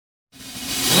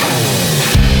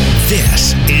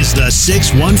This is the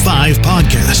 615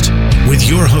 Podcast with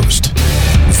your host,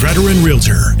 veteran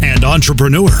realtor and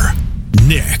entrepreneur,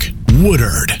 Nick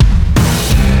Woodard.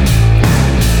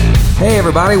 Hey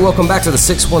everybody, welcome back to the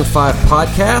 615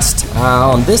 Podcast.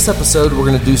 On this episode, we're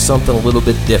going to do something a little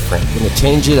bit different. We're going to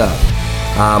change it up.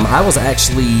 I was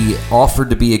actually offered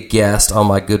to be a guest on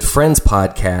my good friend's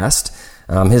podcast.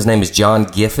 His name is John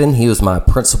Giffen. He was my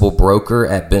principal broker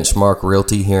at Benchmark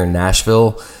Realty here in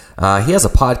Nashville. He has a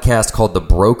podcast called the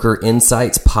Broker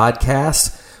Insights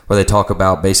Podcast, where they talk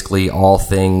about basically all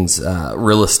things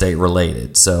real estate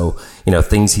related. So,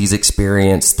 things he's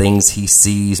experienced, things he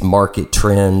sees, market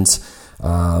trends.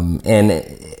 And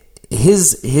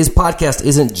his podcast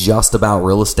isn't just about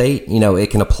real estate.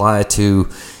 It can apply to,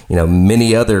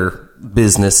 many other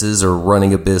businesses or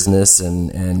running a business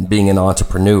and being an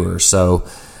entrepreneur. So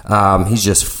he's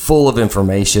just full of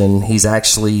information. He's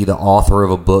actually the author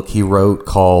of a book he wrote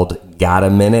called Got a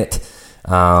Minute,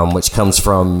 which comes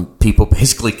from people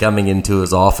basically coming into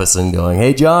his office and going,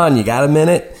 "Hey, John, you got a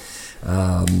minute?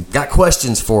 Got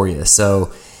questions for you."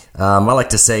 So I like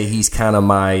to say he's kind of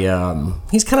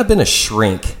he's kind of been a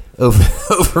shrink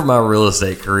over my real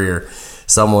estate career.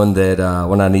 Someone that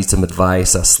when I need some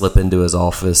advice, I slip into his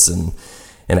office and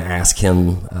ask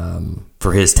him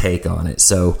for his take on it.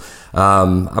 So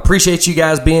I appreciate you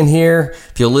guys being here.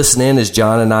 If you'll listen in as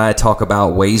John and I talk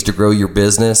about ways to grow your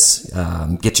business,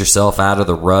 get yourself out of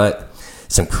the rut,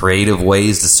 some creative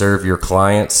ways to serve your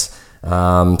clients.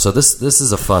 So this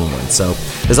is a fun one. So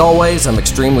as always, I'm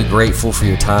extremely grateful for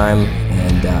your time,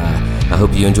 and I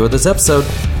hope you enjoyed this episode.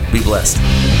 Be blessed.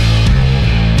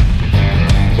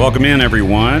 Welcome in,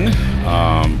 everyone.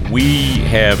 We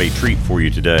have a treat for you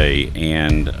today,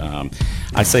 and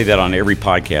I say that on every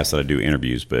podcast that I do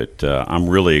interviews, but I'm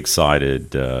really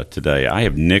excited today. I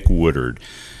have Nick Woodard,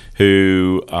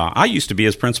 who I used to be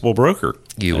his principal broker.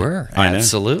 You were?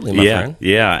 Absolutely, my friend.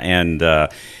 Yeah, and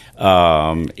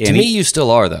to me, you still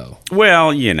are, though.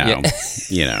 Well,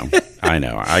 I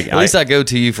know. At least I go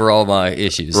to you for all my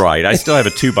issues. Right. I still have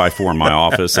a 2x4 in my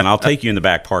office, and I'll take you in the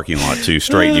back parking lot to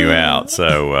straighten you out.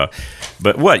 So,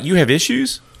 but what? You have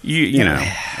issues? You know.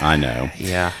 I know.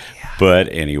 Yeah. But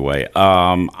anyway,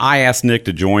 I asked Nick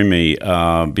to join me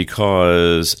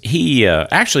because he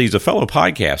actually he's a fellow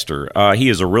podcaster. He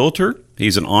is a realtor.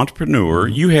 He's an entrepreneur.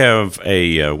 You have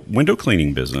a window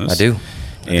cleaning business. I do.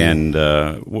 And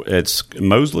it's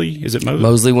Mosley. Is it Mosley?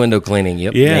 Mosley Window Cleaning.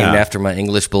 Yep. Yeah. Named after my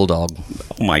English bulldog.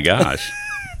 Oh my gosh!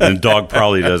 And the dog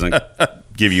probably doesn't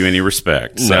give you any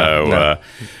respect. So, no.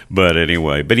 But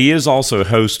anyway, but he is also a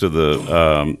host of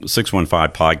the 615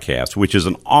 Podcast, which is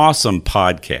an awesome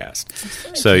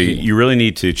podcast. So you really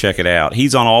need to check it out.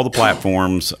 He's on all the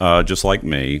platforms, just like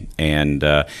me, and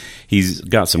he's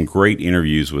got some great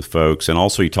interviews with folks, and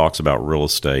also he talks about real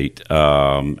estate.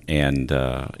 I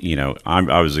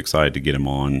was excited to get him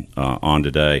on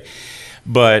today.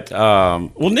 But,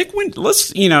 Nick,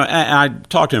 I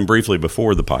talked to him briefly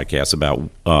before the podcast about,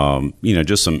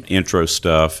 just some intro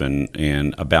stuff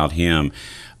and about him.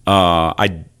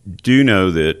 I do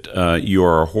know that you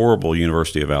are a horrible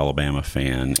University of Alabama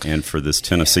fan, and for this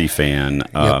Tennessee fan,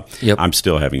 Yep. I'm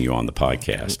still having you on the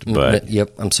podcast. But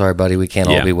yep, I'm sorry, buddy. We can't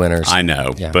all be winners. I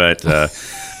know, yeah. But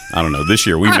I don't know. This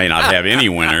year we may not have any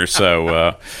winners.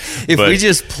 So we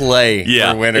just play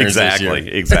for winners,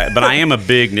 exactly. But I am a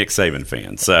big Nick Saban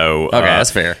fan. So okay,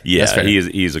 that's fair. Yeah, that's fair.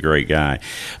 He's a great guy.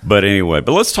 But anyway,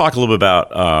 let's talk a little bit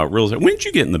about real estate. When did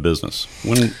you get in the business?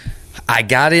 I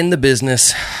got in the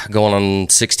business going on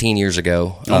 16 years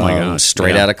ago. Oh my gosh!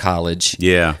 Straight out of college.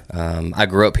 Yeah. I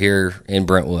grew up here in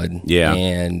Brentwood. Yeah.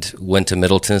 And went to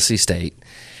Middle Tennessee State.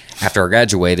 After I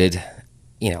graduated,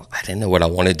 I didn't know what I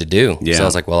wanted to do. Yeah. So I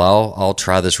was like, well, I'll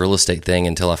try this real estate thing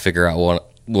until I figure out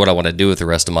what I want to do with the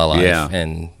rest of my life. Yeah.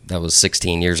 And that was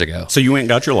 16 years ago. So you went and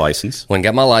got your license. Went and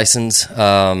got my license.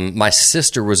 My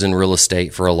sister was in real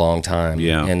estate for a long time.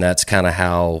 Yeah. And that's kind of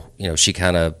how, she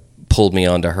kind of pulled me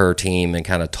onto her team and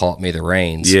kind of taught me the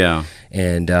reins. Yeah.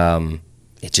 And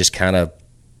it just kind of,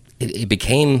 it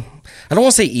became, I don't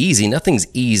want to say easy. Nothing's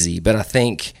easy. But I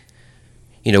think,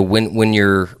 when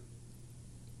you're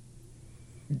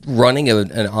running an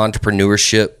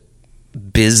entrepreneurship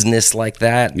business like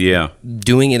that,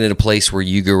 doing it in a place where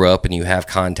you grew up and you have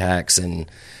contacts and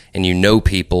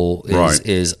people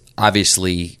is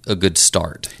obviously a good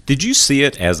start. Did you see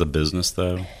it as a business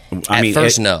though? At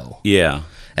first, no. Yeah.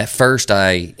 At first,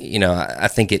 I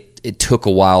think it took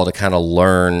a while to kind of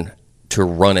learn to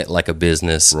run it like a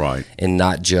business, right, and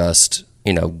not just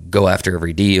go after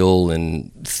every deal and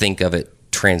think of it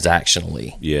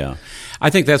transactionally. Yeah. I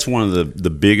think that's one of the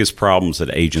biggest problems that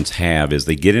agents have is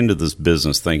they get into this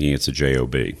business thinking it's a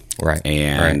job. Right.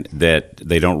 And that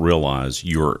they don't realize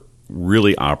you're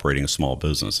really operating a small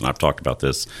business. And I've talked about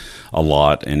this a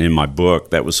lot. And in my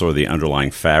book, that was sort of the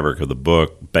underlying fabric of the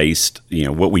book based,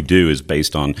 what we do is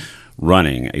based on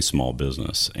running a small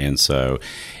business. And so,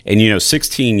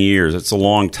 16 years, it's a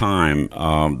long time.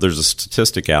 There's a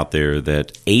statistic out there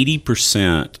that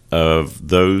 80% of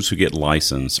those who get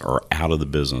licensed are out of the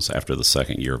business after the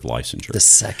second year of licensure.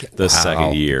 The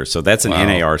second year. So that's an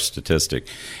NAR statistic.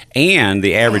 And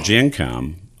the average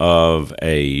income of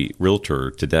a realtor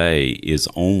today is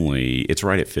it's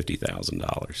right at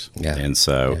 $50,000. Yeah. And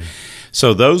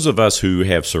so those of us who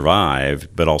have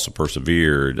survived but also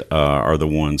persevered are the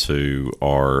ones who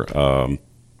are,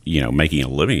 making a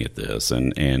living at this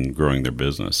and growing their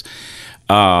business.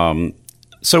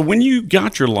 So when you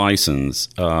got your license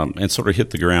and sort of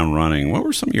hit the ground running, what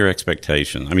were some of your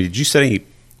expectations? I mean, did you set any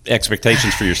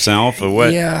expectations for yourself or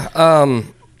what? Yeah.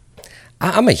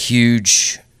 I'm a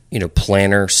huge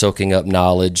planner, soaking up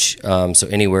knowledge. So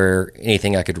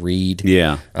anything I could read.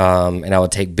 Yeah. And I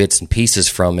would take bits and pieces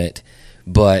from it.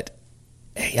 But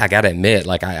I got to admit,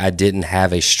 I didn't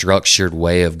have a structured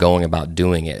way of going about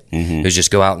doing it. Mm-hmm. It was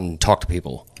just go out and talk to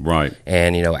people. Right.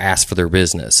 And, ask for their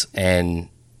business. And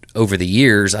over the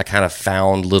years, I kind of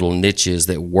found little niches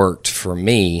that worked for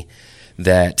me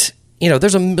that,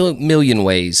 there's a million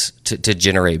ways to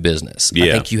generate business. Yeah.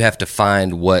 I think you have to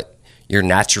find what you're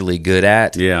naturally good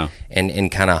at,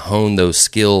 and kind of hone those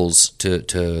skills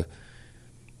to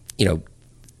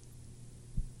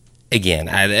again,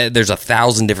 there's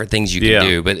 1,000 different things you can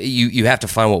do, but you have to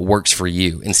find what works for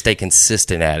you and stay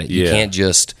consistent at it. You can't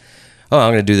just,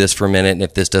 I'm going to do this for a minute, and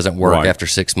if this doesn't work after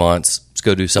 6 months, let's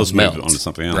go do something else. Move on to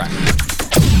something else. Right.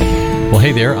 Well,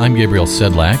 hey there, I'm Gabriel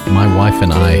Sedlak. My wife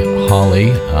and I, Holly,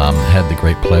 had the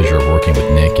great pleasure of working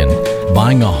with Nick and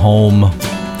buying a home.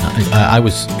 I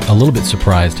was a little bit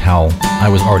surprised how I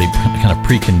was already kind of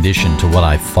preconditioned to what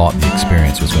I thought the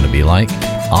experience was going to be like.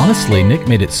 Honestly, Nick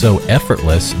made it so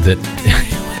effortless that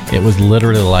it was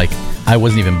literally like I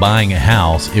wasn't even buying a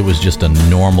house. It was just a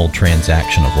normal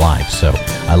transaction of life. So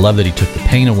I love that he took the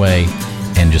pain away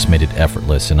and just made it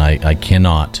effortless. And I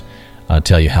cannot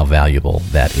tell you how valuable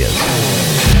that is.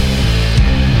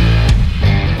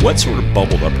 What sort of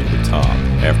bubbled up to the top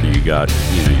after you got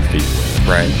your feet wet?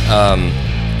 Right.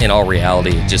 In all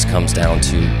reality, it just comes down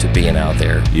to being out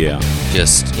there. Yeah.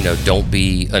 Just, don't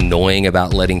be annoying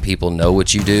about letting people know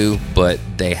what you do, but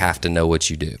they have to know what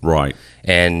you do. Right.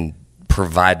 And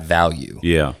provide value.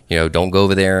 Yeah. Don't go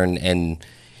over there and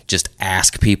just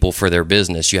ask people for their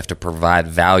business. You have to provide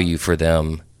value for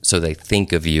them so they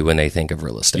think of you when they think of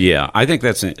real estate. Yeah, I think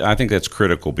that's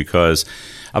critical because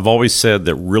I've always said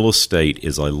that real estate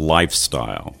is a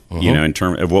lifestyle. In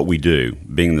terms of what we do,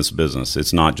 being in this business,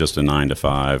 it's not just a 9 to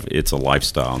 5; it's a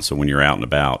lifestyle. And so when you're out and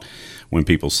about, when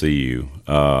people see you,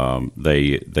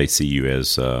 they see you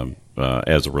as a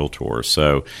realtor.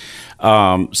 So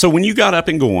when you got up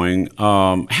and going,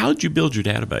 how did you build your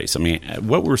database? I mean,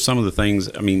 what were some of the things?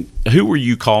 I mean, who were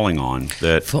you calling on?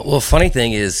 Well, funny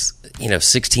thing is,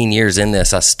 16 years in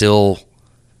this, I still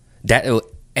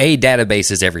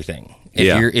database is everything.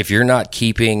 If you're not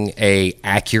keeping a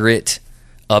accurate,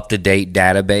 up to date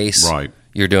database, right,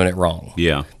 you're doing it wrong.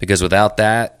 Yeah, because without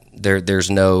that, there's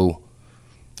no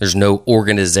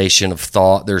organization of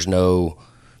thought. There's no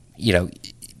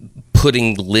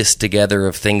putting lists together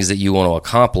of things that you want to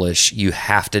accomplish. You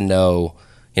have to know,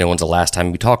 when's the last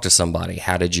time you talked to somebody?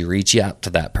 How did you reach out to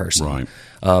that person? Right.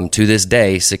 To this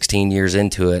day, 16 years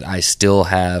into it, I still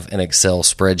have an Excel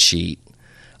spreadsheet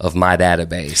of my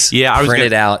database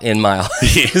printed out in my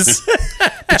office.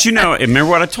 But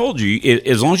remember what I told you,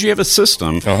 as long as you have a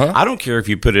system, I don't care if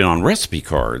you put it on recipe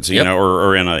cards,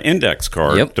 or in an index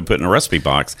card to put in a recipe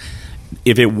box.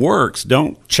 If it works,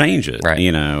 don't change it, right.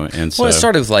 And so, it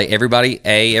started with everybody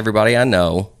I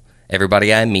know,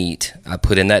 everybody I meet, I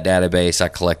put in that database, I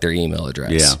collect their email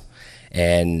address. Yeah.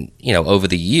 And, over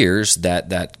the years,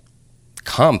 that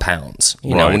compounds.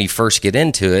 When you first get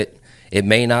into it, it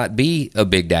may not be a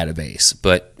big database,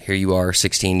 but here you are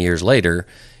 16 years later,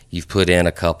 you've put in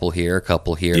a couple here, a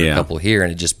couple here, a couple here,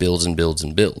 and it just builds and builds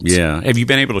and builds. Yeah. Have you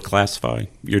been able to classify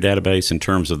your database in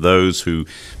terms of those who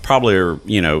probably are,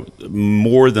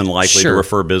 more than likely to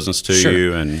refer business to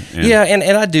you? And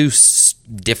I do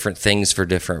different things for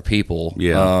different people.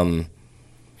 Yeah.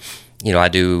 I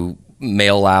do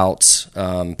mail outs,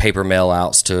 paper mail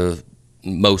outs to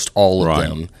most all of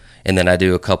them. And then I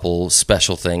do a couple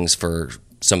special things for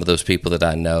some of those people that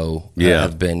I know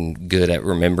have been good at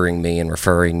remembering me and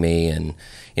referring me and,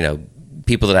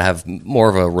 people that I have more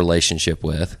of a relationship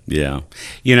with. Yeah.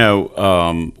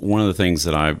 One of the things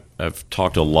that I've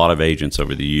talked to a lot of agents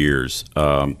over the years,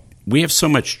 we have so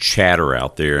much chatter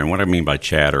out there. And what I mean by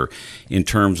chatter, in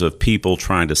terms of people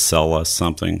trying to sell us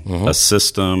something, a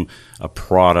system, a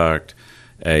product,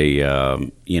 a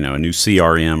new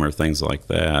CRM or things like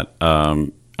that.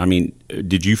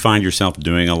 Did you find yourself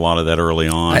doing a lot of that early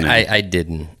on? I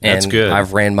didn't. That's and good.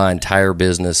 I've ran my entire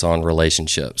business on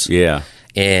relationships. Yeah.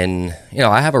 And,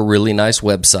 I have a really nice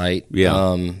website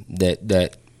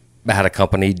that I had a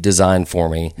company design for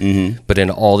me. Mm-hmm. But in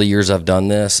all the years I've done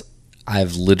this,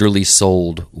 I've literally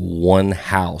sold one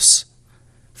house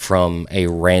from a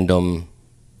random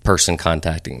person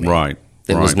contacting me. Right.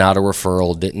 That was not a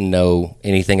referral, didn't know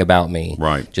anything about me.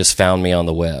 Right. Just found me on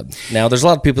the web. Now, there's a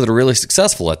lot of people that are really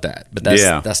successful at that, but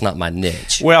that's not my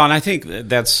niche. Well, and I think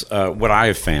that's what I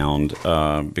have found,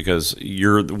 because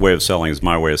your way of selling is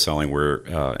my way of selling, where,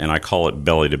 and I call it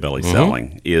belly-to-belly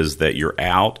selling, is that you're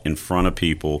out in front of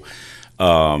people,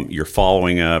 you're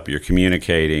following up, you're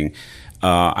communicating.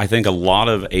 I think a lot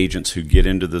of agents who get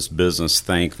into this business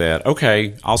think that,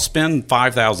 okay, I'll spend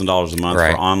 $5,000 a month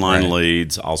for online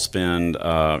leads. I'll spend,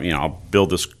 I'll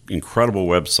build this incredible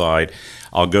website.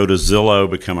 I'll go to Zillow,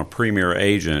 become a premier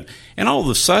agent. And all of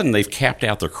a sudden, they've capped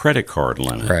out their credit card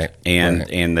limit.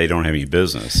 And they don't have any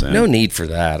business. And no need for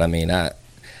that. I mean,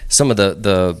 some of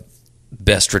the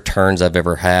best returns I've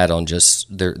ever had on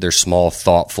just their small,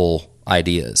 thoughtful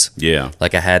ideas. Yeah.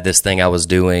 Like I had this thing I was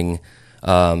doing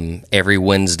every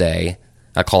Wednesday.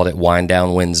 I called it Wind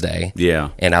Down Wednesday. Yeah.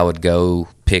 And I would go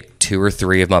pick 2 or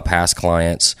 3 of my past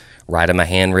clients, write them a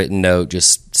handwritten note,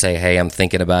 just say, hey, I'm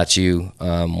thinking about you.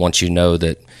 Want you to know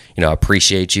that, I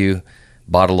appreciate you.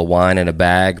 Bottle of wine in a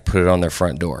bag, put it on their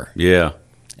front door. Yeah.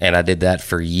 And I did that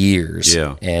for years.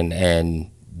 Yeah. And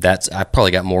I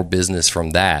probably got more business from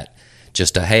that.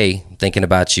 Just hey, thinking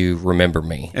about you, remember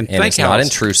me. And it's not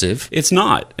intrusive. It's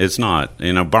not. Brian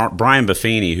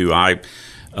Buffini, who I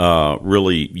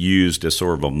really used as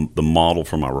sort of the model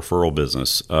for my referral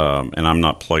business, and I'm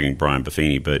not plugging Brian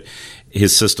Buffini, but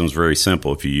his system's very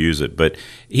simple if you use it. But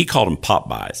he called them pop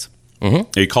buys.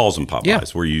 Mm-hmm. He calls them pop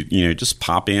buys, where you just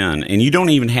pop in, and you don't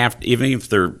even have to, even if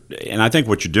they're. And I think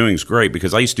what you're doing is great,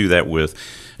 because I used to do that with.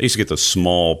 I used to get the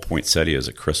small poinsettias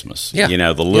at Christmas, the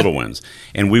little ones,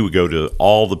 and we would go to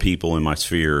all the people in my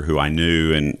sphere who I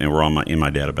knew and were in my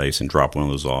database, and drop one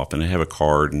of those off, and I'd have a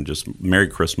card and just Merry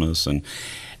Christmas, and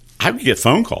I would get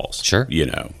phone calls. Sure,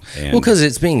 well, because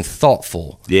it's being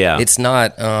thoughtful. Yeah, it's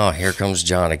not. Oh, here comes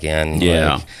John again.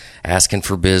 Yeah, asking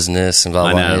for business and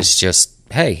blah blah. It's just.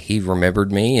 Hey, he remembered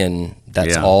me, and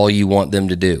that's all you want them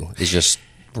to do is just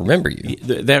remember you.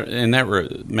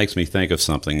 That makes me think of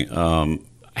something.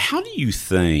 How do you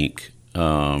think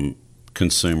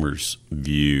consumers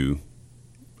view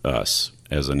us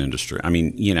as an industry? I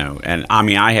mean,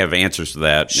 I have answers to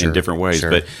that in different ways,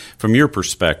 but from your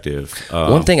perspective,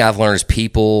 one thing I've learned is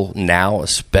people now,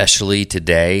 especially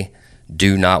today,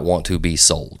 do not want to be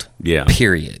sold. Yeah.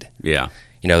 Period. Yeah.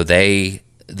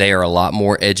 They are a lot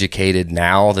more educated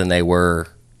now than they were,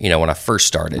 when I first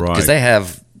started, because they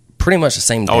have pretty much the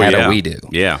same data we do.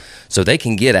 Yeah. So they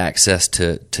can get access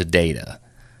to data,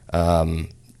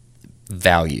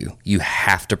 value. You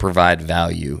have to provide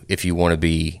value if you want to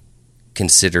be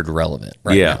considered relevant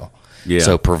now. Yeah.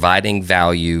 So providing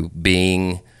value,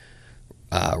 being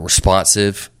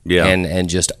responsive, and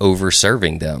just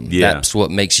over-serving them. Yeah. That's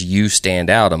what makes you stand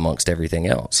out amongst everything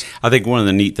else. I think one of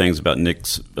the neat things about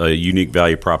Nick's unique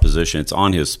value proposition, it's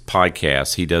on his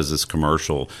podcast. He does this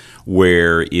commercial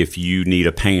where if you need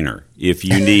a painter, if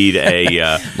you need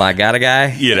a my got a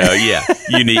guy,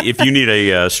 if you need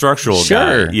a structural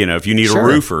guy, if you need a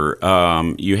roofer,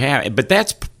 you have. But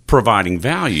that's providing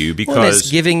value because it's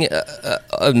giving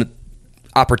an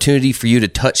opportunity for you to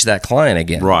touch that client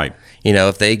again. Right.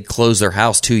 If they closed their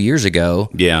house 2 years ago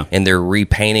and they're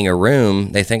repainting a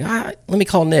room, they think, let me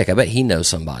call Nick. I bet he knows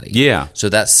somebody. Yeah. So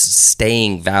that's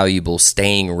staying valuable,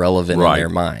 staying relevant in their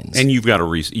minds. And you've got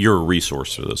you're a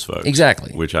resource for those folks.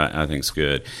 Exactly. Which I think is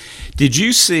good. Did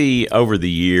you see over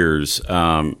the years,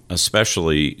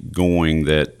 especially going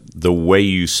that the way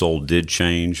you sold did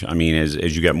change? I mean,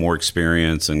 as you got more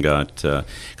experience and got,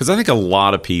 because I think a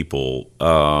lot of people,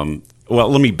 well,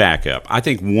 let me back up. I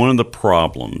think one of the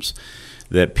problems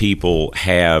that people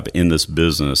have in this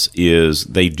business is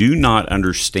they do not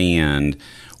understand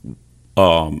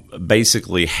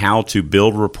basically how to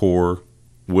build rapport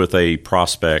with a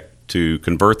prospect, to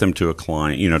convert them to a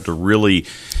client, to really,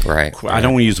 I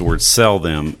don't want to use the word sell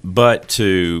them, but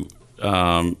to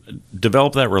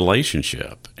develop that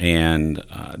relationship. And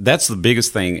that's the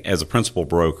biggest thing as a principal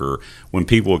broker. When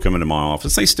people come into my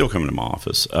office, they still come into my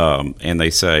office, and they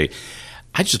say,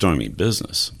 I just don't have any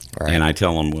business. Right. And I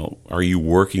tell them, well, are you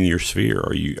working your sphere?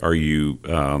 Are you?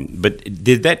 But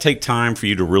did that take time for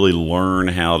you to really learn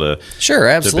how to? Sure,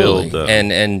 absolutely. To build,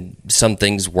 and some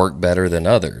things work better than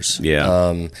others.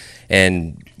 Yeah.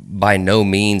 And by no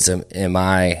means am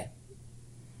I,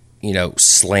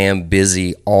 slam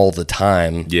busy all the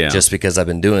time. Yeah. Just because I've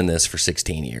been doing this for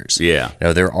 16 years. Yeah.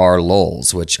 There are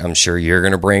lulls, which I'm sure you're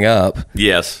going to bring up.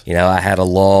 Yes. I had a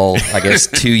lull, I guess,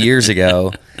 2 years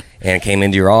ago. And came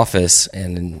into your office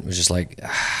and was just like,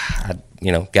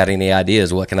 got any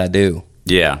ideas? What can I do?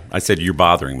 Yeah. I said, you're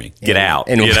bothering me. Get out.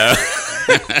 And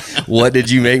what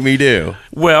did you make me do?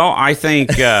 Well, I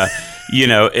think,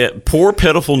 poor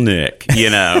pitiful Nick,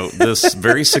 this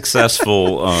very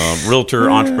successful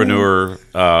realtor, entrepreneur,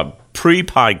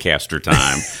 pre-podcaster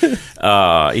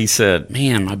time, he said,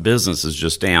 man, my business is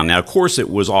just down. Now, of course, it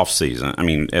was off season. I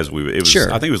mean, I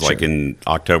think it was like in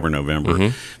October, November.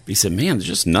 Mm-hmm. He said, man,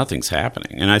 just nothing's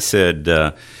happening. And I said,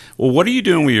 well, what are you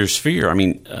doing with your sphere? I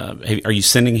mean, are you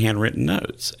sending handwritten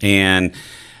notes? And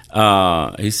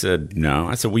he said, no.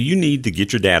 I said, well, you need to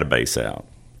get your database out.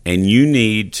 And you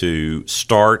need to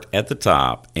start at the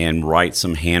top and write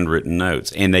some handwritten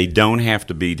notes. And they don't have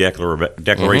to be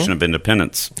Declaration of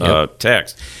Independence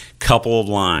text. Couple of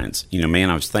lines.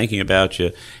 Man, I was thinking about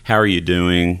you. How are you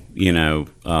doing?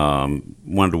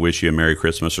 Wanted to wish you a Merry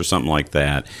Christmas or something like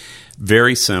that.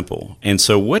 Very simple. And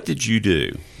so what did you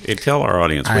do? Tell our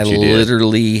audience what you did. I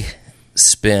literally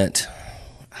spent,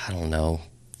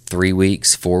 3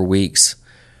 weeks, 4 weeks,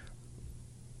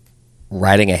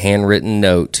 writing a handwritten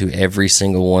note to every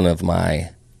single one of my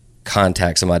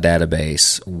contacts in my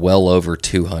database, well over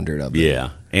 200 of them. Yeah.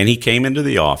 And he came into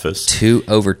the office.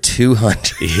 Over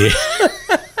 200. Yeah.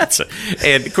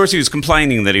 And, of course, he was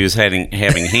complaining that he was having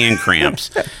hand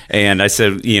cramps. And I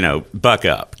said, buck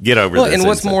up. Get over this. And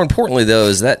what's more importantly, though,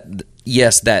 is that,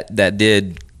 yes, that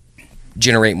did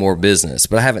generate more business,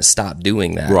 but I haven't stopped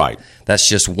doing that. Right. That's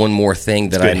just one more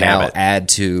thing that I now add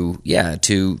to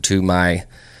my...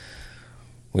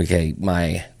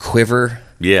 my quiver.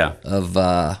 Yeah. Of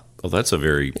that's a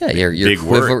very your big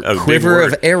quiver, word. Quiver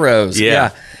of arrows.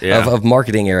 Yeah. Of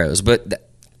marketing arrows. But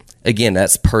again,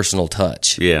 that's personal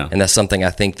touch. Yeah. And that's something I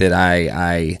think that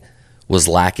I was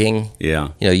lacking. Yeah.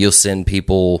 You'll send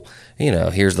people,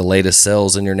 here's the latest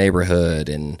sales in your neighborhood,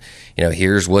 and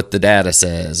here's what the data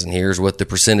says, and here's what the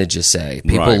percentages say.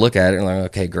 People look at it and are like,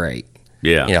 okay, great.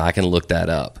 Yeah. I can look that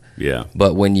up. Yeah.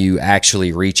 But when you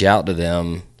actually reach out to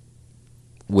them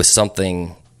with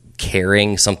something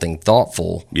caring, something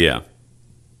thoughtful,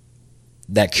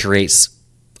 that creates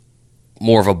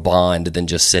more of a bond than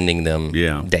just sending them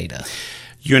data.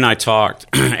 You and I talked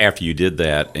after you did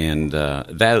that, and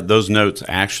those notes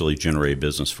actually generated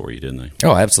business for you, didn't they?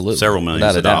 Oh, absolutely. Several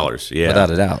millions of dollars. Yeah.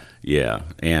 Without a doubt. Yeah,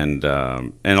 and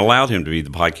allowed him to be the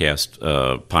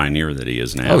podcast pioneer that he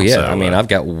is now. Oh, yeah. So, I've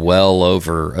got well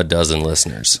over a dozen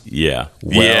listeners. Yeah.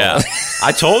 Yeah.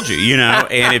 I told you,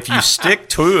 and if you stick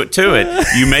to it,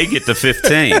 you may get to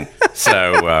 15.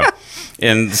 So,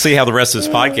 and see how the rest of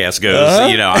this podcast goes.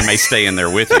 I may stay in there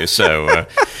with you. So,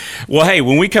 well, hey,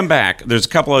 when we come back, there's a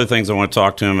couple other things I want to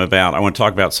talk to him about. I want to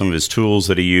talk about some of his tools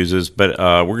that he uses, but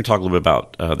we're going to talk a little bit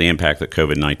about the impact that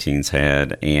COVID-19's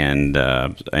had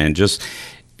and just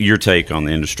your take on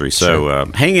the industry. So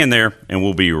hang in there, and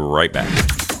we'll be right back.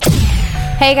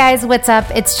 Hey guys, what's up?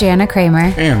 It's Jana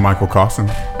Kramer. And Michael Costin.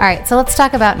 All right, so let's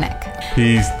talk about Nick.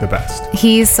 He's the best.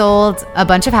 He's sold a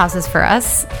bunch of houses for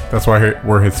us. That's why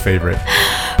we're his favorite.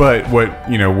 But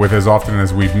with as often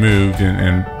as we've moved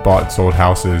and bought, sold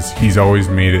houses, he's always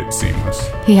made it seamless.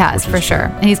 He has, for sure.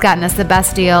 And he's gotten us the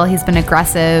best deal. He's been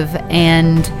aggressive.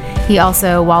 And he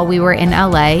also, while we were in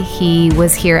LA, he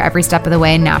was here every step of the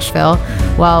way in Nashville.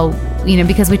 Well,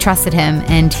 because we trusted him,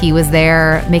 and he was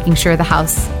there making sure the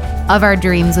house of our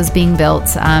dreams was being built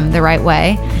the right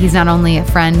way. He's not only a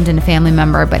friend and a family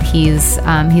member, but he's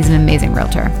an amazing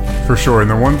realtor. For sure. And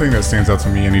the one thing that stands out to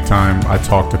me anytime I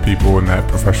talk to people in that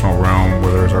professional realm,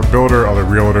 whether it's our builder, other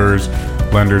realtors,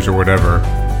 lenders, or whatever,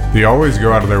 they always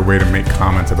go out of their way to make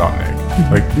comments about Nick.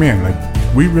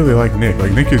 Mm-hmm. We really like Nick.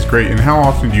 Nick is great. And how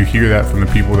often do you hear that from the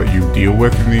people that you deal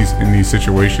with in these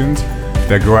situations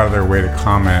that go out of their way to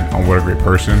comment on what a great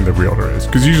person the realtor is?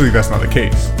 Because usually that's not the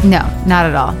case. No, not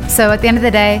at all. So at the end of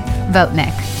the day, vote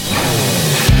Nick.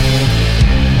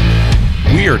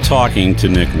 We We are talking to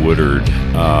Nick Woodard,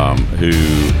 who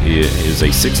is a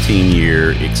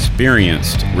 16-year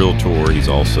experienced realtor. He's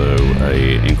also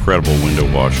an incredible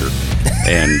window washer.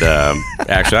 And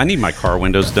actually, I need my car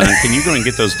windows done. Can you go and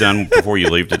get those done before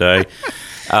you leave today?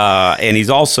 And he's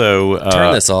also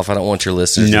turn this off. I don't want your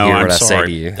listeners to hear what I say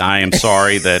to you. I am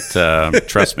sorry that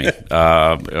trust me,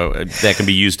 that can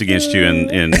be used against you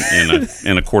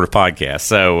in a court of podcast.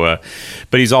 So,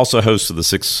 but he's also host of the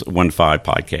 615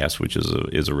 podcast, which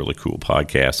is a really cool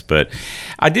podcast. But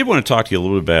I did want to talk to you a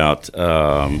little bit about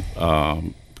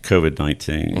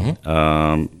COVID-19.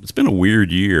 Mm-hmm. It's been a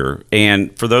weird year.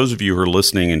 And for those of you who are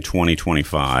listening in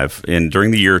 2025 and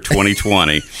during the year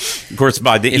 2020, of course,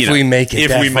 by then, if we make it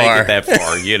that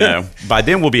far, by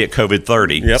then we'll be at COVID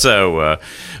 30. Yep. So,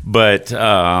 but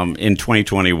in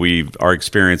 2020, we are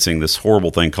experiencing this horrible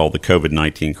thing called the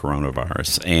COVID-19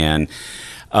 coronavirus. And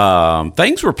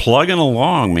things were plugging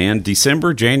along, man.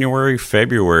 December, January,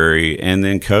 February, and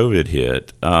then COVID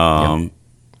hit. Yep.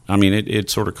 I mean, it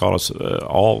sort of caught us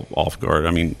all off guard.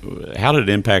 I mean, how did it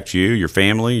impact you, your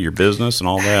family, your business, and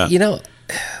all that?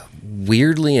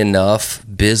 Weirdly enough,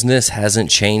 business hasn't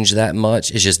changed that much.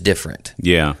 It's just different.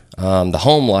 Yeah. The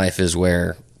home life is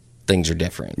where things are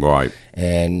different. Right.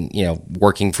 And,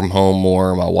 working from home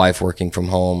more, my wife working from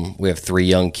home. We have 3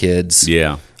 young kids.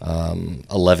 Yeah.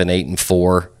 11, 8, and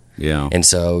 4. Yeah. And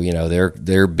so,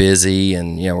 they're busy,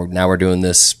 and, now we're doing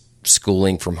this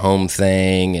schooling from home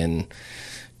thing, and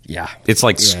yeah, it's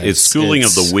like it's schooling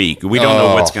of the week. We don't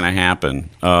know what's going to happen.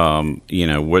 Are they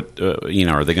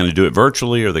going to do it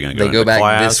virtually? Or are they going to go back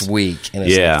class? this week? And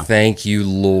it's like, thank you,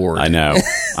 Lord. I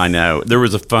know. There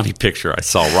was a funny picture I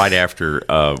saw right after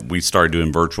we started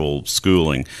doing virtual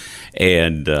schooling,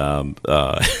 and a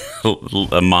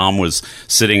mom was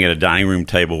sitting at a dining room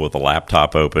table with a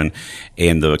laptop open,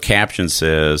 and the caption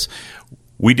says,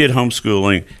 "We did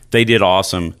homeschooling. They did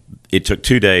awesome. It took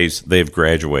 2 days. They've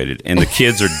graduated, and the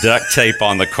kids are duct tape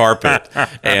on the carpet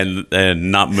and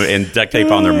duct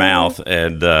tape on their mouth."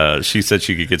 And she said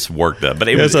she could get some work done. But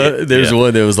there's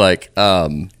one that was like,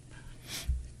 our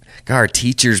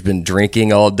teacher's been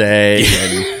drinking all day,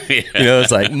 and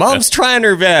it's like mom's trying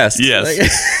her best.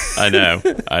 Yes, I know.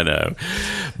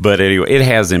 But anyway, it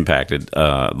has impacted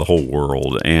the whole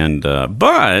world. And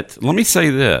but let me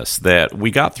say this: that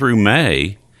we got through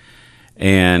May.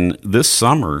 And this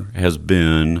summer has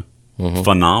been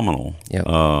phenomenal. Yep.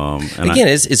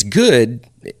 It's good.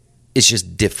 It's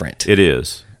just different. It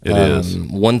is. It is.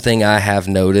 One thing I have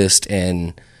noticed,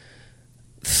 and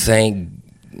thank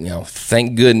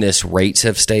goodness rates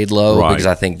have stayed low, right, because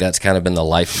I think that's kind of been the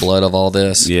lifeblood of all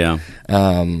this. Yeah.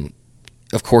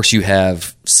 Of course, you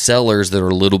have sellers that are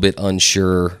a little bit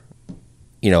unsure,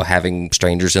 having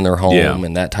strangers in their home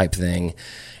and that type of thing.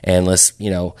 And let's,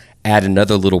 add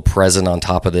another little present on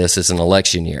top of this. It's an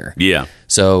election year. Yeah.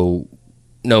 So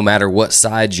no matter what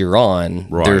side you're on,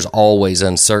 right, there's always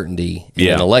uncertainty in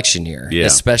an election year,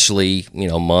 especially,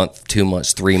 month, 2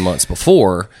 months, 3 months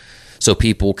before. So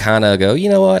people kind of go, you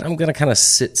know what, I'm going to kind of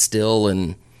sit still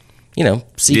and,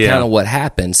 see kind of what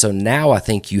happens. So now I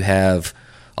think you have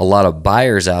a lot of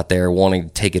buyers out there wanting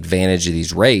to take advantage of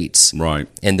these rates. Right.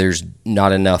 And there's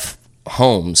not enough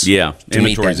homes to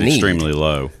meet that need. Extremely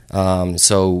low.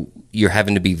 So you're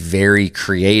having to be very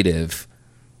creative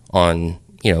on,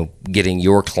 getting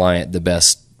your client the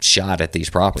best shot at these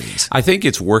properties. I think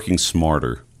it's working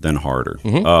smarter than harder.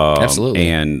 Mm-hmm. Absolutely.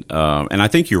 And I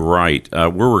think you're right.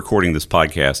 We're recording this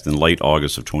podcast in late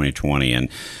August of 2020, and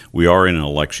we are in an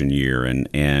election year,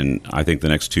 and I think the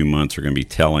next 2 months are going to be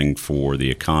telling for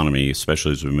the economy,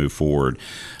 especially as we move forward.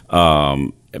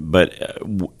 But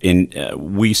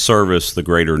we service the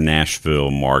greater Nashville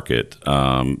market.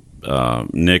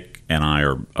 Nick and I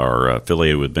are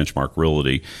affiliated with Benchmark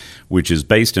Realty, which is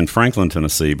based in Franklin,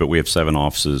 Tennessee, but we have 7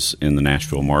 offices in the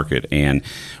Nashville market. And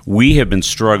we have been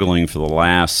struggling for the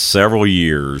last several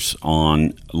years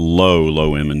on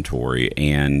low inventory.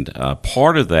 And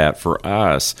part of that for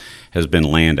us has been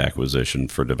land acquisition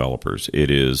for developers. It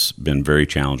has been very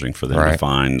challenging for them to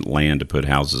find land to put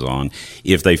houses on.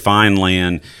 If they find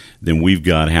land, then we've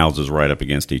got houses right up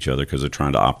against each other because they're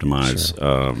trying to optimize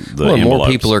the envelopes. More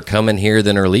people are coming here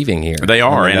than are leaving here. They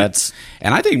are, and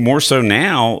I think more so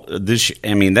now. That's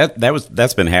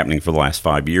been happening for the last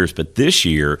 5 years, but this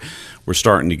year we're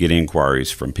starting to get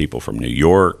inquiries from people from New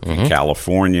York,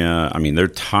 California. I mean, they're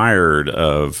tired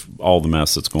of all the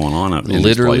mess that's going on up in these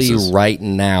places. Literally right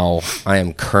now, I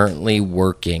am currently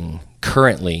working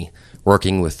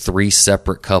with 3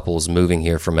 separate couples moving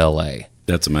here from LA.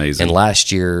 That's amazing. And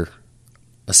last year,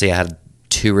 let's say I had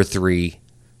 2 or 3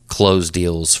 closed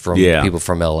deals from people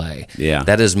from LA. Yeah.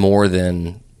 That is more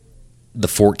than the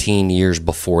 14 years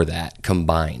before that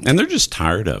combined. And they're just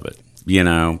tired of it.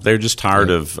 They're just tired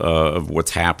of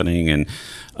what's happening,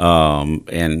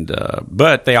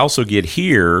 but they also get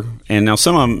here, and now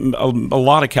some of them, a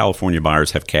lot of California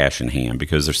buyers have cash in hand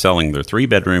because they're selling their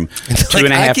 3-bedroom,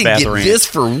 2.5 I can bath get ranch. this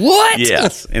for what?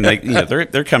 Yes, and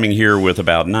they're coming here with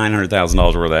about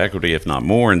 $900,000 worth of equity, if not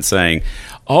more, and saying,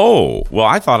 "Oh, well,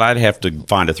 I thought I'd have to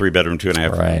find a 3-bedroom,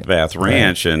 2.5 bath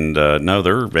ranch," and no,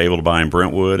 they're able to buy in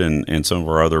Brentwood and some of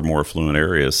our other more affluent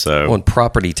areas. So, and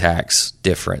property tax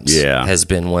difference has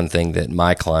been one thing that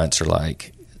my clients are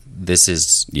like, this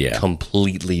is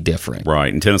completely different.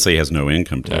 Right, and Tennessee has no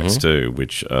income tax, too,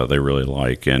 which they really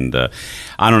like. And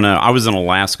I don't know, I was in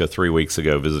Alaska 3 weeks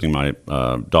ago visiting my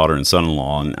daughter and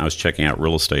son-in-law, and I was checking out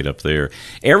real estate up there.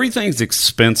 Everything's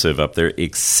expensive up there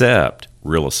except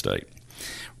real estate,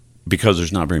 because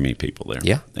there's not very many people there.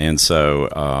 Yeah. And so,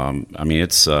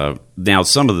 it's now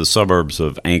some of the suburbs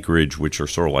of Anchorage, which are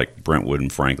sort of like Brentwood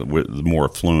and Franklin, the more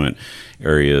affluent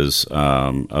areas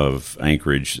of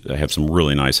Anchorage, have some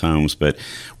really nice homes. But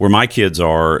where my kids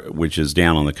are, which is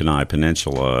down on the Kenai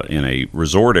Peninsula in a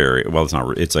resort area, well, it's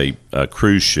not, it's a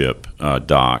cruise ship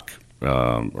dock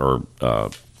or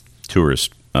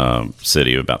tourist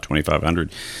city of about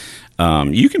 2,500.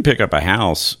 You can pick up a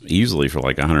house easily for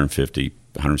like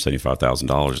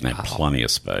 $175,000 and have plenty of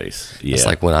space. Yeah. It's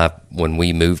like when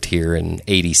we moved here in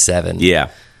 '87. Yeah.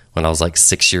 When I was like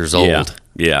 6 years old.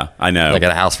 Yeah, I know. I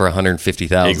got a house for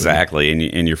 $150,000. Exactly,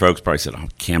 and your folks probably said, "I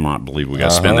cannot believe we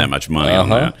got to spend that much money on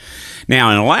that."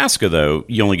 Now in Alaska, though,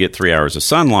 you only get 3 hours of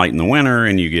sunlight in the winter,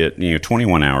 and you get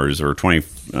 21 hours or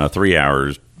 23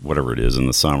 hours, whatever it is, in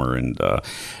the summer, and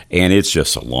it's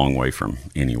just a long way from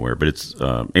anywhere. But it's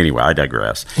anyway. I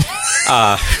digress.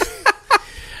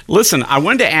 Listen, I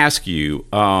wanted to ask you,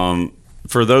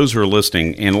 for those who are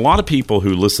listening, and a lot of people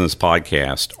who listen to this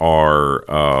podcast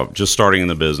are just starting in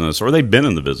the business, or they've been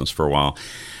in the business for a while.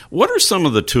 What are some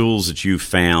of the tools that you've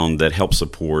found that help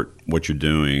support what you're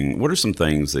doing? What are some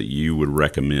things that you would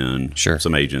recommend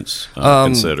some agents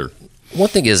consider? One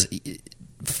thing is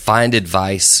find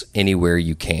advice anywhere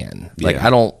you can. Like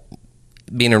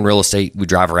being in real estate, we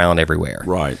drive around everywhere.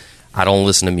 Right. I don't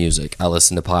listen to music. I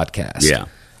listen to podcasts. Yeah.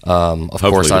 Of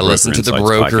course, I listen to the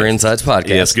Broker Insights podcast.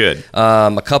 Yeah, that's good.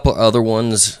 A couple other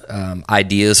ones,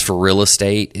 ideas for real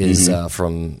estate is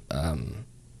from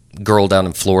girl down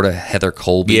in Florida, Heather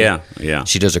Colby. Yeah.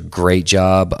 She does a great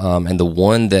job. And the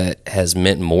one that has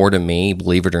meant more to me,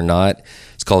 believe it or not,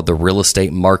 it's called The Real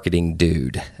Estate Marketing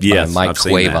Dude by Mike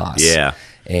Cuevas. Yeah.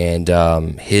 And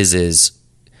his is,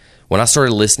 when I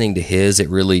started listening to his, it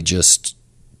really just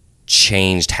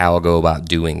changed how I go about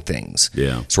doing things.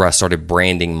 Yeah. It's where I started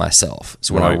branding myself.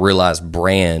 So when I realized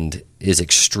brand is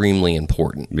extremely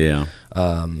important. Yeah.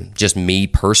 Just me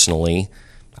personally,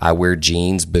 I wear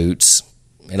jeans, boots,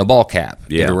 and a ball cap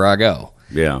everywhere I go.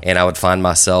 Yeah. And I would find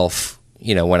myself,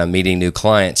 when I'm meeting new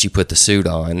clients, you put the suit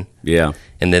on. Yeah.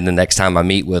 And then the next time I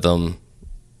meet with them,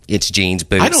 it's jeans,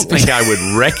 boots. I don't think I would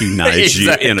recognize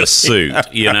you in a suit,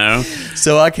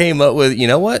 So I came up with, you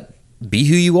know what? Be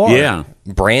who you are. Yeah.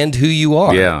 Brand who you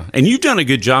are. Yeah. And you've done a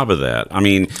good job of that. I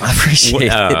mean, I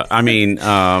appreciate it. I mean,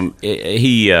 some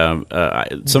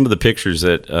of the pictures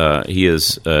that he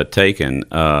has taken,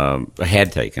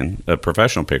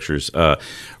 professional pictures,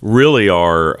 really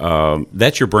are,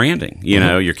 that's your branding.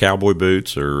 Your cowboy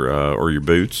boots or your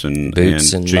boots and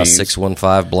jeans. My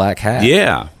 615 black hat.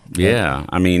 Yeah. Yeah.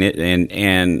 I mean,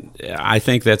 and I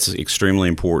think that's extremely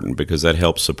important because that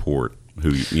helps support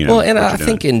who Well, and I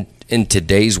think in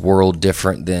today's world,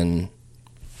 different than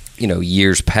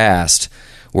years past,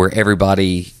 where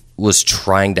everybody was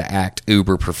trying to act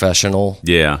uber professional.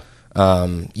 Yeah,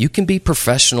 you can be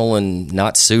professional and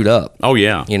not suit up. Oh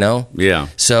yeah, Yeah.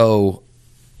 So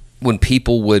when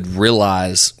people would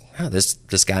realize, oh,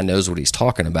 this guy knows what he's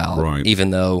talking about, right,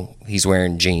 even though he's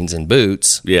wearing jeans and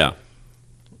boots. Yeah.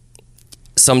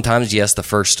 Sometimes, yes, the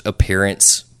first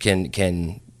appearance can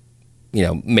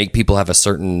make people have a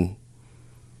certain,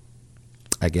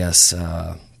 I guess,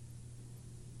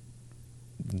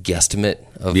 guesstimate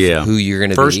of who you're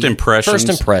going to be. First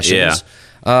impressions.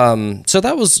 Yeah. So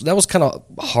that was kind of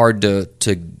hard to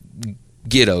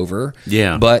get over.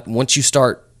 Yeah. But once you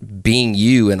start being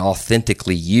you and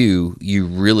authentically you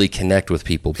really connect with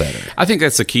people better. I think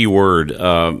that's the key word.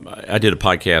 I did a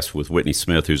podcast with Whitney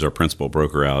Smith, who's our principal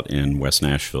broker out in West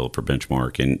Nashville for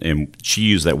Benchmark, and she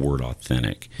used that word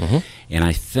authentic. Mm-hmm. And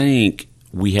I think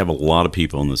we have a lot of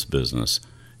people in this business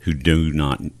who do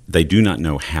not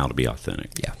know how to be authentic.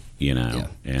 Yeah. Yeah.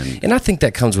 And I think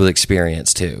that comes with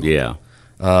experience too. Yeah.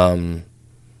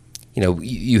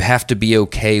 You have to be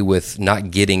okay with not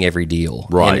getting every deal.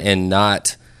 Right. And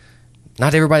not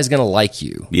not everybody's going to like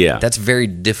you. Yeah. That's very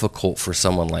difficult for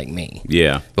someone like me.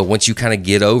 Yeah. But once you kind of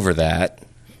get over that,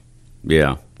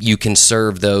 Yeah. you can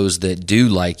serve those that do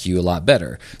like you a lot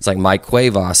better. It's like Mike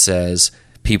Cuevas says,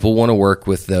 people want to work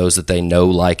with those that they know,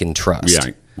 like, and trust.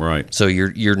 Yeah. Right. So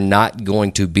you're not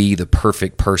going to be the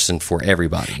perfect person for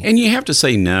everybody. And you have to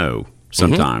say no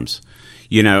sometimes.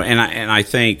 You know, and I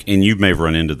think, and you may have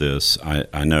run into this.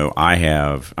 I know I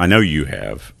have. I know you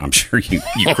have. I'm sure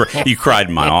you cried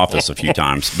in my office a few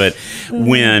times. But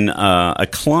when a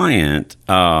client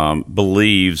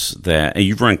believes that, and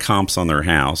you've run comps on their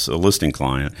house, a listing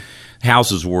client,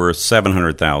 house is worth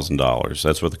 $700,000.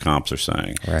 That's what the comps are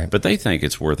saying. Right. But they think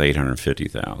it's worth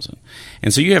 $850,000,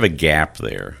 and so you have a gap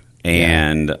there.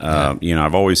 And you know,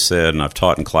 I've always said, and I've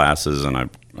taught in classes, and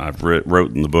I've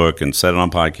wrote in the book and said it on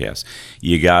podcasts,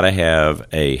 you got to have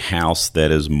a house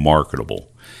that is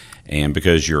marketable. And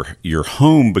because your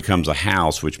home becomes a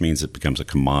house, which means it becomes a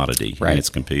commodity, right. And it's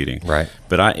competing. Right.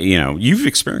 But you've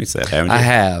experienced that, haven't you? I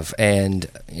have, and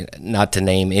not to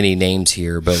name any names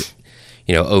here, but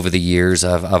over the years,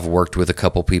 I've worked with a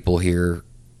couple people here,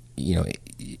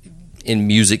 in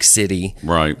Music City,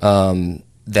 right?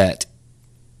 That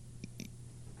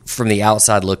from the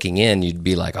outside looking in, you'd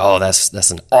be like, "Oh,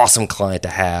 that's an awesome client to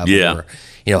have." Yeah.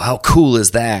 Or, how cool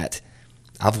is that?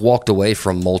 I've walked away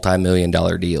from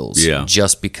multi-million-dollar deals,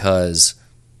 just because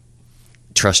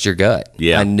trust your gut.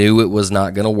 Yeah. I knew it was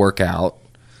not going to work out.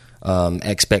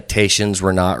 Expectations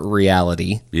were not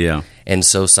reality. Yeah. And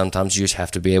so sometimes you just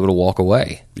have to be able to walk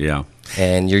away. Yeah.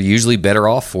 And you're usually better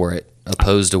off for it,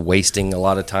 opposed to wasting a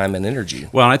lot of time and energy.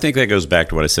 Well, I think that goes back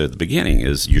to what I said at the beginning,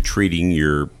 is you're treating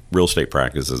your real estate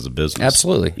practice as a business.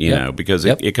 Absolutely. Because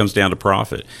it comes down to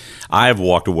profit. I have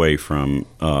walked away from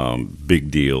big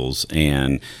deals,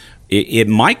 and it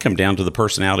might come down to the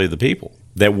personality of the people.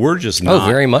 That we're just not. Oh,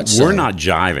 very much so. We're not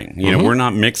jiving. We're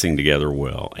not mixing together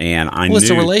well. And it's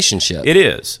a relationship. It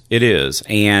is.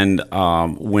 And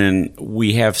when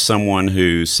we have someone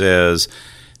who says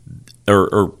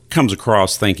or comes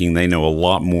across thinking they know a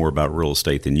lot more about real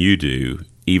estate than you do,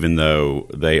 even though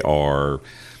they are,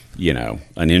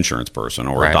 an insurance person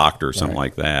or a doctor or something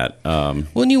like that. Well,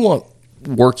 and you want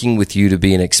working with you to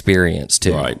be an experience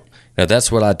too. Right. Now,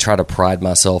 that's what I try to pride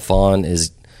myself on,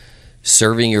 is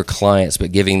serving your clients,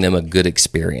 but giving them a good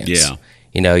experience. Yeah.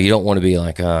 You don't want to be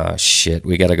like, oh, shit,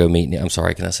 we got to go meet. I'm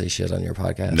sorry, can I say shit on your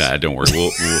podcast? Nah, don't worry. We'll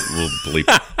bleep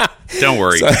it. Don't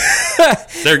worry.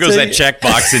 There goes that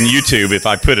checkbox in YouTube if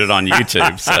I put it on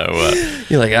YouTube. So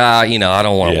you're like, I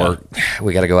don't want to work.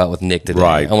 We got to go out with Nick today.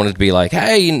 Right. I want it to be like,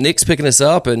 hey, Nick's picking us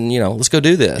up, and let's go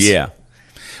do this. Yeah.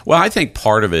 Well, I think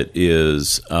part of it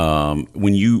is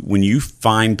when you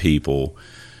find people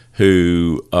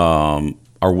who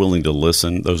are willing to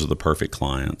listen, those are the perfect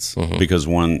clients. Because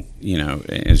one,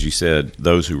 as you said,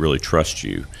 those who really trust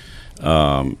you,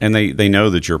 and they know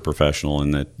that you're a professional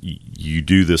and that you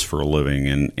do this for a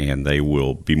living, and they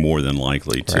will be more than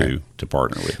likely to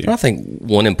partner with you. And I think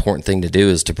one important thing to do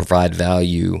is to provide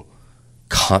value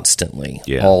constantly,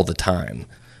 all the time.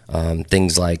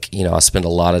 Things like, I spend a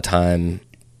lot of time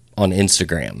on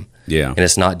Instagram. Yeah. And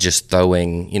it's not just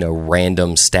throwing,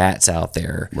 random stats out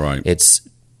there. Right. It's,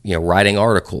 writing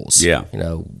articles. Yeah.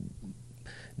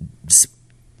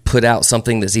 Put out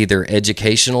something that's either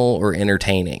educational or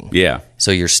entertaining. Yeah.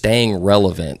 So you're staying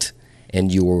relevant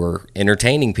and you're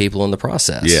entertaining people in the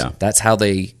process. Yeah. That's how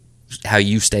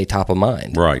you stay top of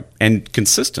mind. Right. And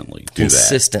consistently do that.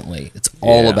 Consistently. It's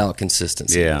all about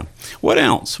consistency. Yeah. What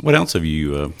else? What else have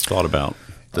you thought about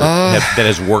that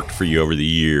has worked for you over the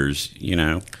years,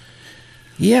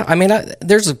 Yeah, I mean,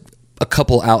 there's a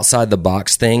couple outside the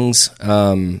box things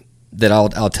that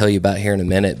I'll tell you about here in a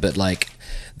minute, but like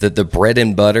the bread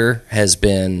and butter has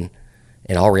been,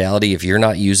 in all reality, if you're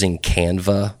not using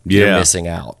Canva, you're missing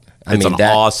out. It's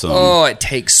awesome. Oh, it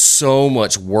takes so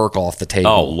much work off the table.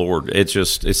 Oh Lord,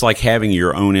 it's like having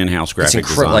your own in-house graphic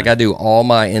design. Like I do all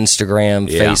my Instagram,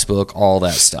 Facebook, all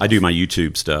that stuff. I do my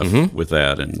YouTube stuff with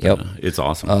that, and it's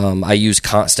awesome. I use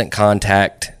Constant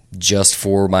Contact just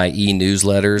for my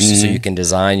e-newsletters, so you can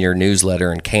design your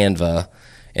newsletter in Canva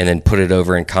and then put it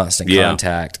over in Constant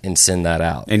Contact and send that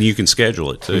out. And you can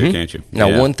schedule it too, can't you?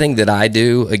 Now, one thing that I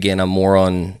do, again, I'm more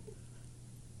on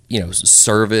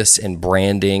service and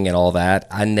branding and all that.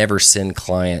 I never send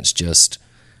clients just,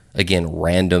 again,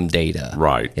 random data.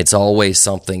 Right. It's always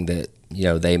something that,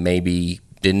 they maybe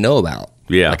didn't know about.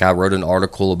 Yeah. Like I wrote an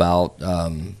article about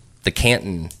the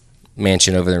Canton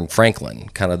mansion over there in Franklin,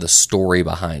 kind of the story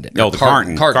behind it. Oh, the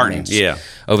Carton mansion, yeah.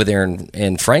 over there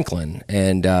in Franklin.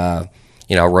 And,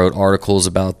 I wrote articles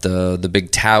about the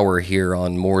big tower here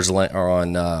on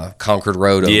on Concord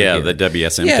Road. Over here. The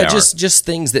WSM tower. Tower. Just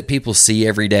things that people see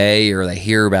every day or they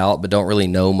hear about but don't really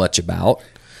know much about.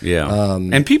 Yeah,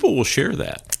 and people will share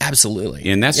that. Absolutely,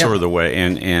 and that's sort of the way.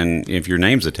 And if your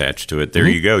name's attached to it, there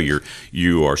you go.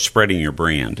 You are spreading your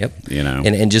brand. Yep.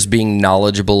 And just being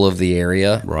knowledgeable of the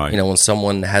area. Right. When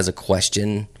someone has a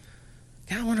question,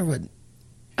 I wonder what.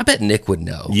 I bet Nick would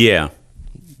know. Yeah.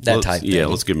 Type thing. Yeah,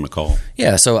 let's give him a call.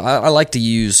 Yeah, so I like to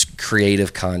use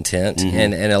creative content,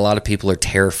 and a lot of people are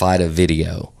terrified of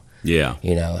video. Yeah.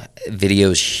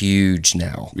 Video is huge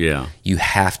now. Yeah. You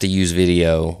have to use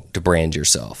video to brand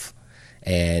yourself,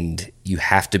 and you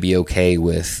have to be okay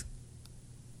with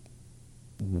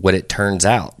what it turns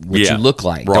out, what you look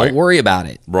like. Right. Don't worry about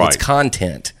it. Right. It's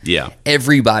content. Yeah.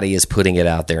 Everybody is putting it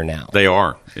out there now. They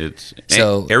are.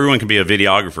 So everyone can be a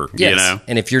videographer, yes.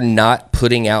 And if you're not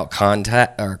putting out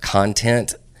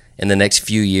content in the next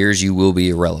few years, you will be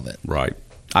irrelevant. Right.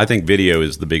 I think video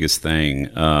is the biggest thing.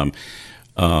 And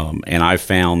I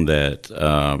found that,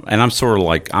 and I'm sort of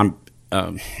like,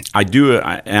 I do it,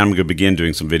 and I'm going to begin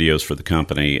doing some videos for the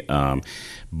company.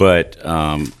 But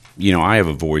I have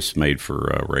a voice made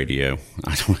for radio.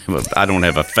 I don't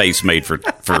have a face made for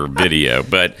video.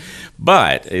 But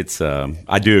it's,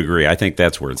 I do agree. I think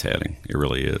that's where it's heading. It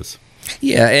really is.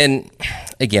 Yeah, and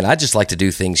again, I just like to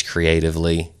do things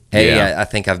creatively. I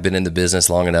think I've been in the business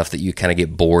long enough that you kind of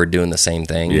get bored doing the same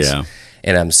things. Yeah.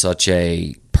 And I'm such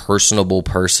a personable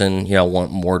person. I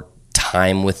want more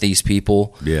time with these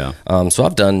people. Yeah. So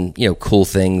I've done, cool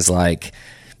things like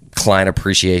client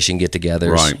appreciation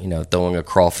get-togethers. Right. Throwing a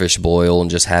crawfish boil and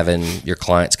just having your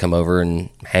clients come over and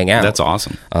hang out. That's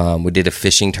awesome. We did a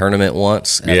fishing tournament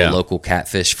once at a local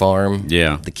catfish farm.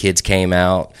 Yeah. The kids came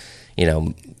out,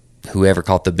 whoever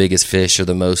caught the biggest fish or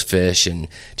the most fish, and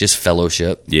just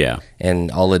fellowship. Yeah. And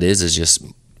all it is just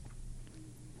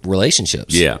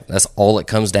relationships. Yeah. That's all it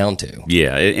comes down to.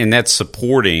 Yeah. And that's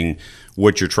supporting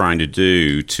what you're trying to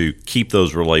do to keep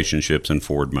those relationships in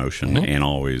forward motion. And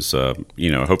always,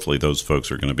 hopefully those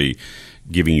folks are going to be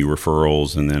giving you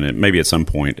referrals, and then maybe at some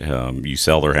point you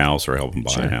sell their house or help them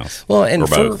buy a house. Well, and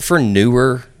for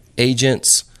newer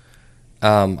agents,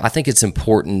 I think it's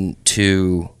important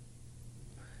to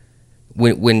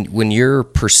when you're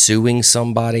pursuing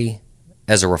somebody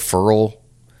as a referral,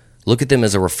 look at them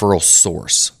as a referral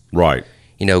source. Right.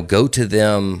 Go to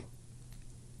them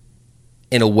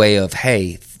in a way of,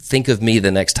 hey, think of me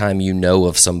the next time you know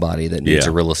of somebody that needs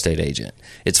a real estate agent.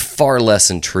 It's far less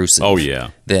intrusive. Oh,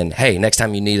 yeah. Than, hey, next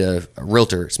time you need a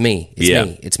realtor, it's me.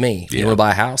 It's me. You want to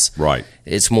buy a house? Right.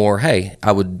 It's more, hey,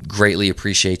 I would greatly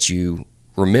appreciate you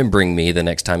remembering me the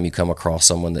next time you come across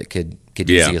someone that could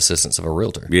use the assistance of a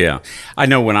realtor. Yeah. I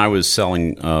know when I was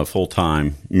selling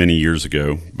full-time many years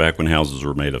ago, back when houses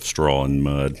were made of straw and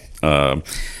mud,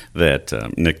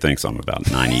 that Nick thinks I'm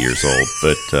about 90 years old,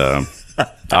 but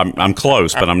I'm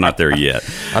close, but I'm not there yet.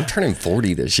 I'm turning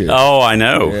 40 this year. Oh, I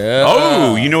know. Yeah.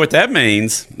 Oh, you know what that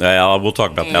means? We'll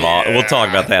talk about that. We'll talk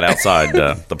about that outside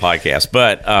the podcast.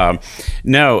 But I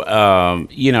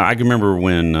can remember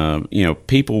when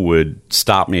people would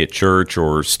stop me at church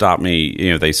or stop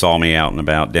me. They saw me out and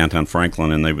about downtown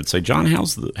Franklin, and they would say, "John,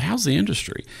 how's the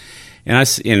industry?"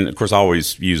 And of course, I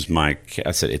always use I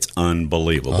said, it's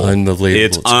unbelievable. Unbelievable.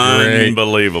 It's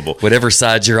unbelievable. Whatever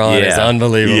side you're on is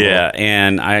unbelievable. Yeah.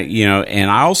 And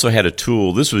I also had a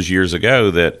tool, this was years ago,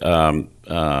 that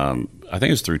I think it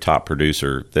was through Top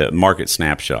Producer, the Market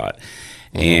Snapshot.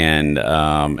 And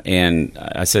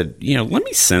I said, let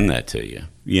me send that to you,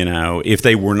 if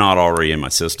they were not already in my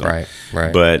system.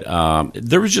 Right. But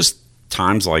there was just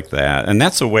times like that, and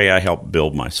that's the way I help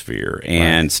build my sphere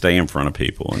and stay in front of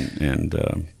people. And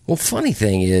well, funny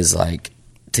thing is, like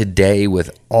today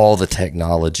with all the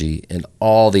technology and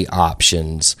all the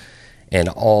options and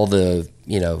all the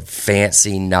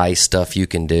fancy nice stuff you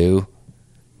can do,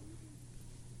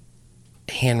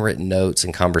 handwritten notes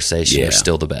and conversation are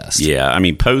still the best. Yeah, I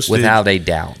mean, postage, without a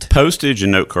doubt. Postage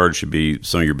and note cards should be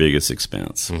some of your biggest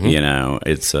expense.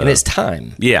 It's and it's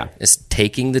time. Yeah, it's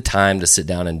taking the time to sit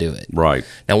down and do it. Right.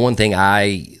 Now, one thing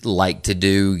I like to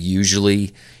do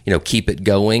usually, keep it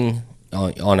going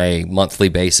on a monthly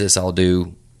basis. I'll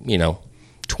do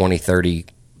 20, 30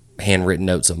 handwritten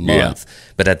notes a month.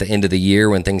 But at the end of the year,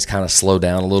 when things kind of slow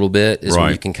down a little bit, is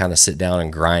when you can kind of sit down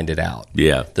and grind it out.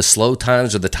 Yeah. The slow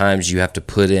times are the times you have to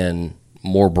put in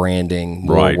more branding,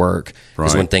 more work.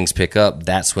 Because when things pick up,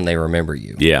 that's when they remember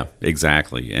you. Yeah,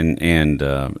 exactly. And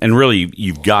really,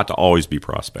 you've got to always be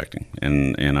prospecting.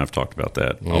 And I've talked about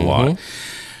that a lot.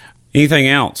 Anything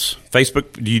else?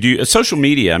 Facebook? Do you do social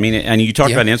media? I mean, and you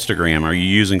talked about Instagram. Are you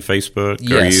using Facebook?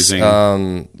 Yes. Are you using?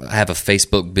 I have a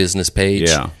Facebook business page.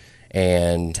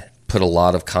 And put a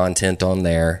lot of content on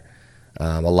there.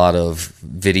 A lot of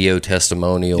video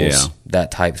testimonials,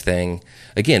 that type thing.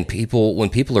 Again, when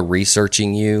people are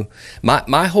researching you,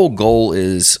 my whole goal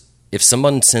is if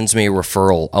someone sends me a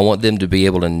referral, I want them to be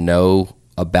able to know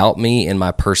about me and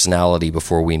my personality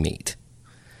before we meet.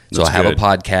 So I have a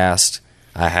podcast.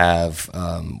 I have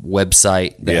a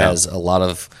website that has a lot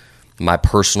of my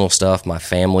personal stuff, my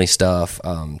family stuff,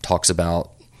 talks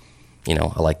about,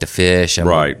 I like to fish. I'm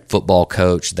a football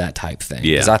coach, that type thing.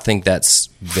 Because I think that's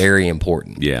very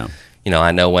important. Yeah.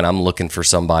 I know when I'm looking for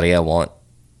somebody, I want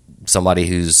somebody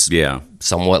who's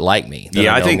somewhat like me that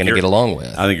I think I'm going to get along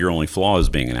with. I think your only flaw is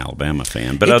being an Alabama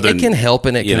fan. But it can help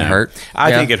and it can hurt.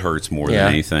 I think it hurts more than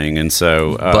anything. And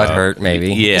so... butt hurt,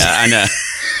 maybe. Yeah, I know.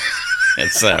 And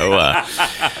so,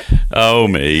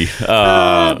 me.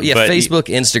 Facebook,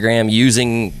 Instagram,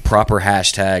 using proper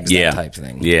hashtags, that type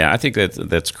thing. Yeah, I think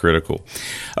that's critical.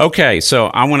 Okay, so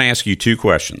I want to ask you 2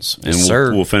 questions, and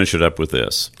we'll finish it up with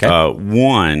this. Okay.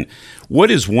 One,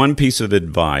 what is one piece of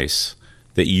advice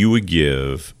that you would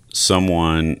give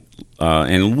someone,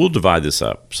 and we'll divide this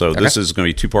up. So this is going to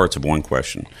be 2 parts of one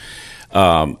question.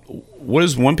 What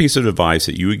is one piece of advice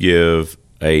that you would give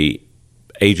a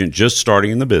agent just starting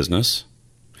in the business,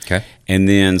 and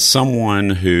then someone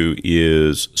who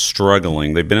is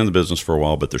struggling? They've been in the business for a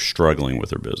while, but they're struggling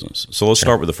with their business. So let's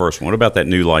start with the first one. What about that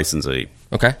new licensee?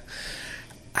 Okay.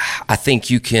 I think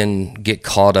you can get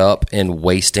caught up in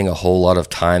wasting a whole lot of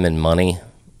time and money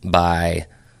by,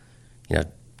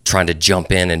 trying to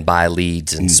jump in and buy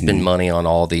leads and spend money on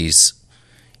all these,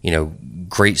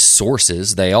 great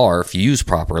sources. They are, if used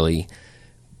properly.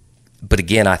 But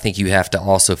again, I think you have to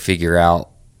also figure out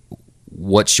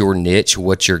what's your niche,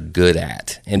 what you're good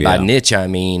at. And by niche, I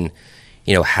mean,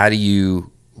 how do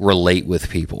you relate with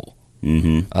people?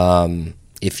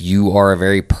 If you are a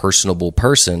very personable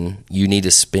person, you need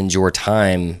to spend your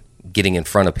time getting in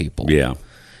front of people. Yeah.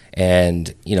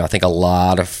 And, I think a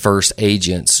lot of first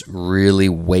agents really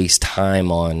waste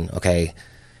time on, I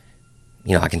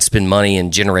can spend money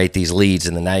and generate these leads,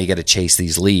 and then now you got to chase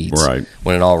these leads. Right.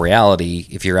 When in all reality,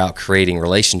 if you're out creating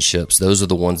relationships, those are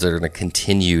the ones that are going to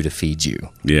continue to feed you.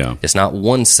 Yeah. It's not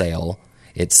one sale.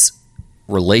 It's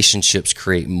relationships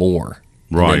create more.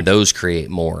 Right. And then those create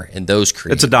more, and those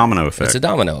create. It's a domino effect. It's a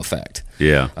domino effect.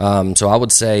 Yeah. So I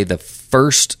would say the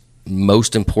first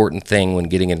most important thing when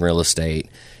getting in real estate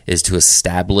is to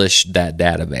establish that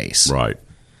database. Right.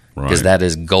 Because that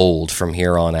is gold from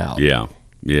here on out. Yeah.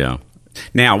 Yeah.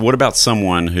 Now, what about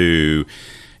someone who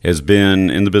has been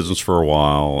in the business for a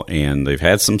while and they've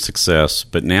had some success,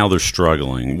 but now they're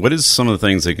struggling? What is some of the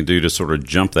things they can do to sort of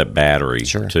jump that battery?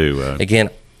 Sure. Again,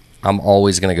 I'm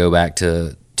always going to go back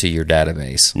to your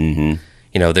database.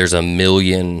 There's a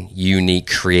million unique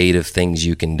creative things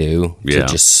you can do to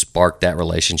just spark that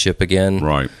relationship again.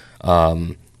 Right.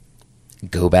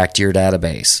 Go back to your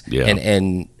database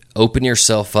and open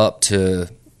yourself up to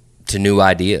new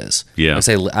ideas. Yeah.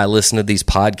 I listen to these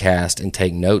podcasts and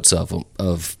take notes of them,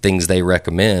 of things they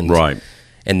recommend. Right.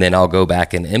 And then I'll go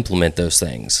back and implement those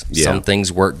things. Yeah. Some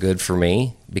things work good for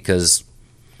me because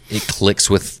it clicks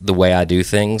with the way I do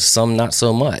things. Some not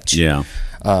so much. Yeah.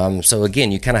 So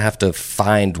again, you kind of have to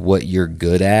find what you're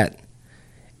good at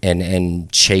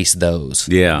and chase those.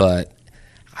 Yeah. But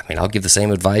I'll give the same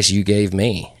advice you gave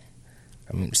me.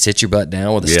 Sit your butt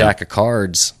down with a stack of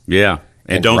cards. Yeah.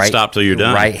 And don't stop till you're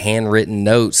done. Write handwritten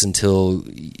notes until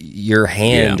your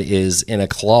hand is in a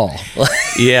claw.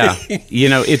 Yeah.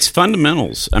 It's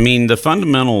fundamentals. The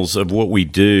fundamentals of what we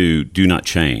do not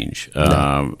change.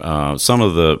 No. Some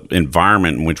of the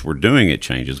environment in which we're doing it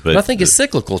changes. But I think it's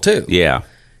cyclical too. Yeah.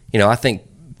 I think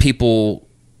people,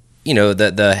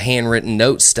 the handwritten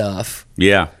note stuff.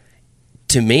 Yeah.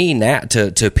 To me now,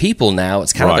 to people now,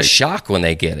 it's kind of a shock when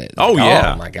they get it. Oh,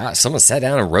 yeah. Oh, my gosh. Someone sat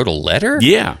down and wrote a letter?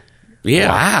 Yeah.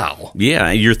 Yeah. Wow.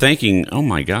 Yeah. You're thinking, oh,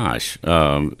 my gosh,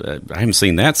 I haven't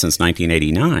seen that since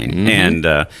 1989.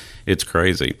 And it's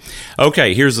crazy.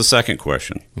 Okay, here's the second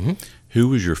question. Who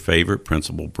was your favorite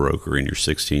principal broker in your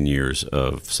 16 years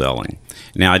of selling?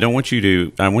 Now, I want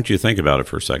you to think about it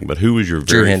for a second, but who was your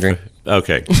Drew Hendry.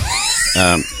 Okay.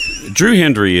 Drew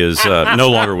Hendry is no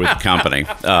longer with the company,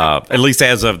 at least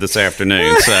as of this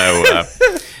afternoon. So,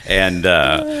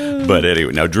 but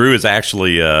anyway, no, Drew is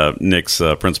actually Nick's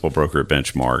principal broker at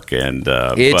Benchmark, and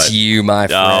it's you, my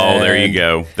friend. Oh, there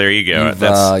you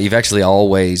go. You've actually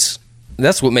always.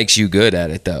 That's what makes you good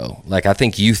at it, though. Like I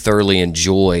think you thoroughly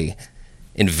enjoy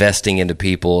investing into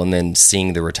people and then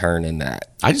seeing the return in that.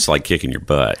 I just like kicking your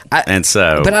butt. But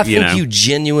I think you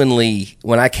genuinely,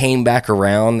 when I came back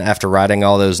around after writing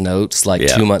all those notes,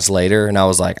 2 months later, and I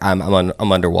was like,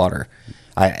 I'm underwater.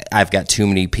 I've got too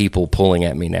many people pulling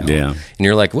at me now. Yeah. And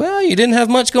you're like, well, you didn't have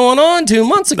much going on 2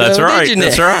 months ago. That's right. Did you,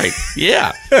 Nick? That's right.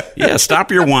 Yeah. Yeah.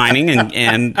 Stop your whining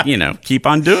and keep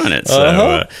on doing it.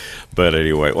 So, but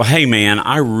anyway, well, hey man,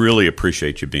 I really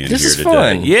appreciate you being here today. This is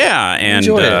fun. Yeah. And,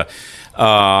 enjoy it.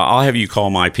 I'll have you call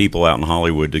my people out in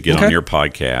Hollywood to get on your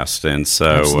podcast. And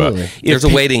so there's a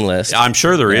waiting list. I'm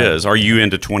sure there is. Are you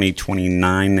into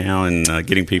 2029 now and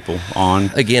getting people on?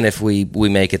 Again, if we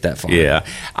make it that far. Yeah.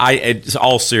 It's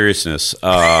all seriousness.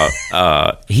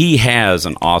 He has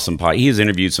an awesome podcast. He has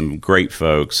interviewed some great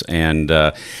folks, and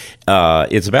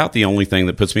it's about the only thing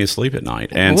that puts me asleep at night.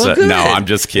 And well, no, I'm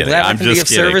just kidding. I'm just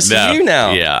kidding. Service to you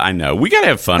now. Yeah, I know. We got to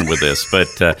have fun with this, but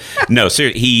no,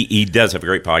 seriously, he does have a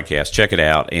great podcast. Check it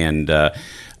out. And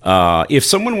if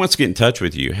someone wants to get in touch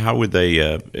with you, how would they?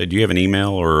 Do you have an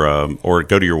email or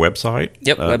go to your website?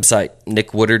 Yep, website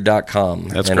nickwoodard.com.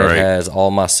 That's and great. It has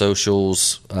all my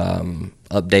socials,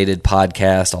 updated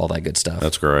podcast, all that good stuff.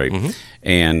 That's great. Mm-hmm.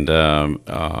 And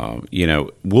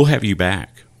we'll have you back.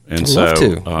 And I'd love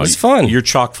to. It's fun. You're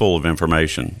chock full of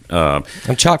information. I'm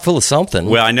chock full of something.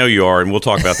 Well, I know you are, and we'll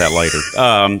talk about that later.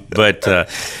 But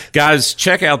guys,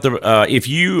 check out if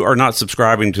you are not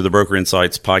subscribing to the Broker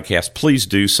Insights podcast, please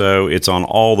do so. It's on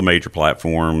all the major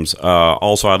platforms.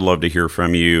 Also, I'd love to hear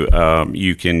from you.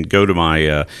 You can go to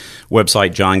my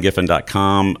website,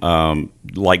 johngiffen.com.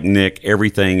 Like Nick,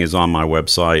 everything is on my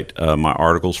website. My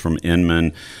articles from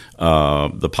Inman.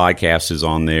 The podcast is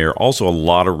on there. Also, a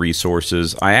lot of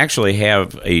resources. I actually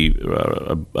have a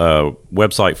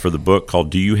website for the book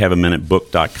called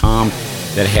doyouhaveaminutebook.com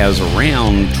that has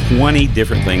around 20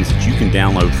 different things that you can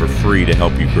download for free to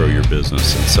help you grow your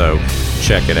business. And so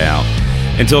check it out.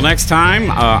 Until next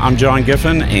time, I'm John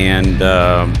Giffen. And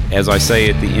as I say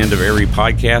at the end of every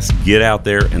podcast, get out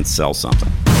there and sell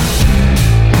something.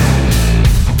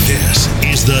 This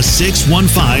is the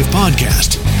 615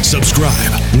 Podcast.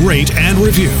 Subscribe, rate, and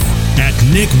review at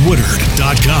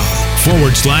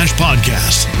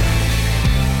nickwoodard.com/podcast.